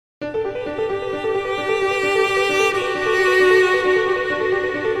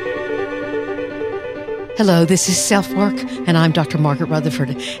Hello, this is SelfWork, and I'm Dr. Margaret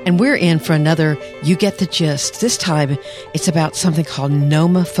Rutherford, and we're in for another You Get the Gist. This time, it's about something called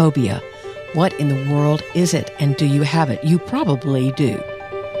Nomophobia. What in the world is it, and do you have it? You probably do.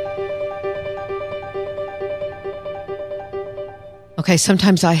 Okay,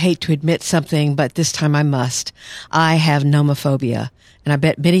 sometimes I hate to admit something, but this time I must. I have nomophobia, and I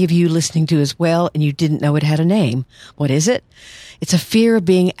bet many of you listening do as well, and you didn't know it had a name. What is it? It's a fear of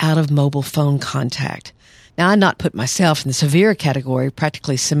being out of mobile phone contact. Now, I not put myself in the severe category,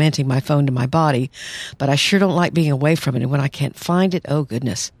 practically cementing my phone to my body, but I sure don't like being away from it, and when I can't find it, oh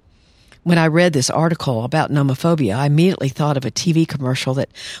goodness. When I read this article about nomophobia, I immediately thought of a TV commercial that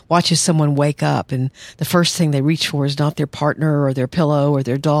watches someone wake up, and the first thing they reach for is not their partner or their pillow or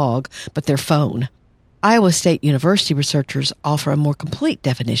their dog, but their phone. Iowa State University researchers offer a more complete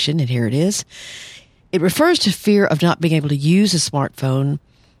definition, and here it is. It refers to fear of not being able to use a smartphone.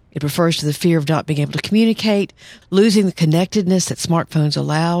 It refers to the fear of not being able to communicate, losing the connectedness that smartphones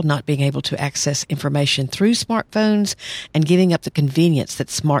allow, not being able to access information through smartphones, and giving up the convenience that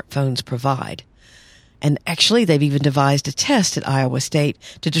smartphones provide. And actually, they've even devised a test at Iowa State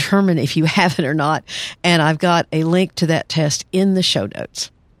to determine if you have it or not, and I've got a link to that test in the show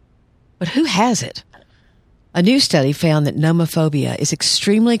notes. But who has it? A new study found that nomophobia is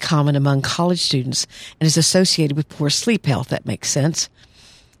extremely common among college students and is associated with poor sleep health. That makes sense.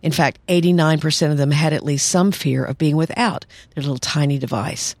 In fact, 89% of them had at least some fear of being without their little tiny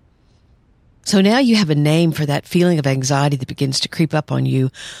device. So now you have a name for that feeling of anxiety that begins to creep up on you,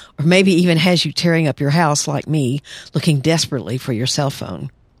 or maybe even has you tearing up your house like me, looking desperately for your cell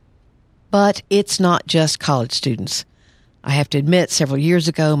phone. But it's not just college students. I have to admit, several years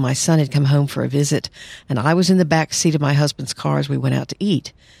ago, my son had come home for a visit, and I was in the back seat of my husband's car as we went out to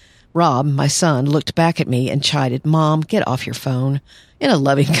eat. Rob, my son, looked back at me and chided, "Mom, get off your phone," in a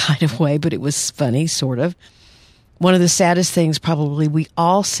loving kind of way, but it was funny, sort of. One of the saddest things probably we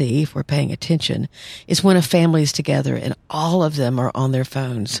all see, if we're paying attention, is when a family is together and all of them are on their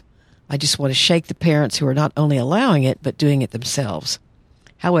phones. I just want to shake the parents who are not only allowing it, but doing it themselves.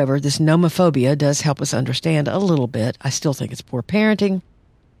 However, this nomophobia does help us understand a little bit. I still think it's poor parenting.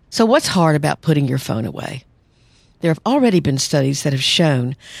 So what's hard about putting your phone away? There have already been studies that have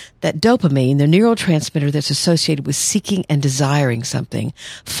shown that dopamine, the neurotransmitter that's associated with seeking and desiring something,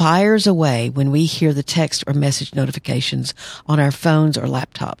 fires away when we hear the text or message notifications on our phones or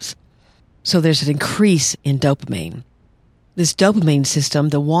laptops. So there's an increase in dopamine. This dopamine system,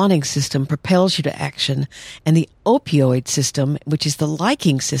 the wanting system, propels you to action, and the opioid system, which is the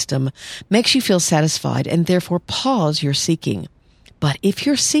liking system, makes you feel satisfied and therefore pause your seeking. But if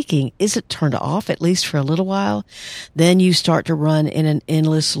your seeking isn't turned off, at least for a little while, then you start to run in an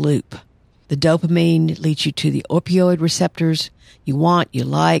endless loop. The dopamine leads you to the opioid receptors. You want, you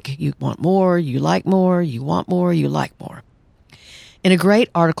like, you want more, you like more, you want more, you like more. In a great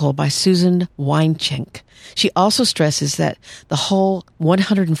article by Susan Weinschenk, she also stresses that the whole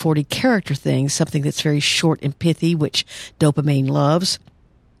 140 character thing, something that's very short and pithy, which dopamine loves,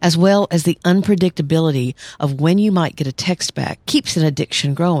 as well as the unpredictability of when you might get a text back, keeps an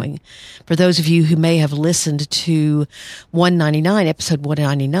addiction growing. For those of you who may have listened to episode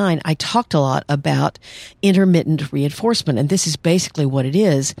 199, I talked a lot about intermittent reinforcement, and this is basically what it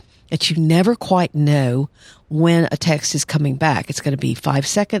is, that you never quite know when a text is coming back. It's going to be 5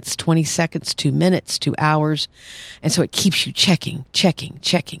 seconds, 20 seconds, 2 minutes, 2 hours, and so it keeps you checking.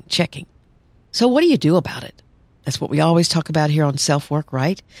 So what do you do about it? That's what we always talk about here on SelfWork,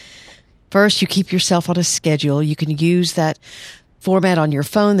 right? First, you keep yourself on a schedule. You can use that format on your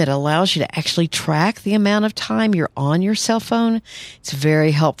phone that allows you to actually track the amount of time you're on your cell phone. It's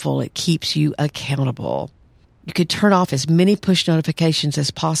very helpful. It keeps you accountable. You could turn off as many push notifications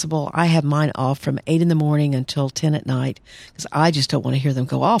as possible. I have mine off from 8 in the morning until 10 at night because I just don't want to hear them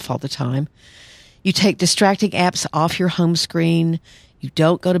go off all the time. You take distracting apps off your home screen. You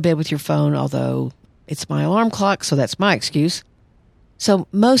don't go to bed with your phone, although it's my alarm clock, so that's my excuse. So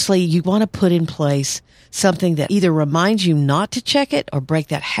mostly you want to put in place something that either reminds you not to check it or break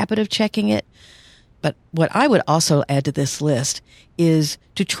that habit of checking it. But what I would also add to this list is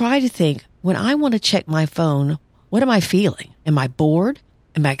to try to think, when I want to check my phone, what am I feeling? Am I bored?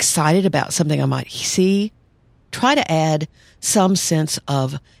 Am I excited about something I might see? Try to add some sense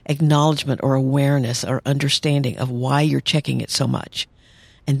of acknowledgement or awareness or understanding of why you're checking it so much.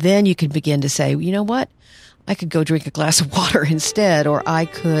 And then you can begin to say, you know what? I could go drink a glass of water instead, or I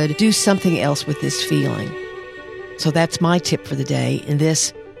could do something else with this feeling. So that's my tip for the day. In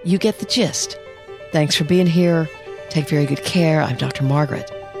this, you get the gist. Thanks for being here. Take very good care. I'm Dr. Margaret,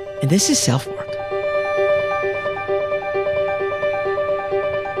 and this is SelfWork.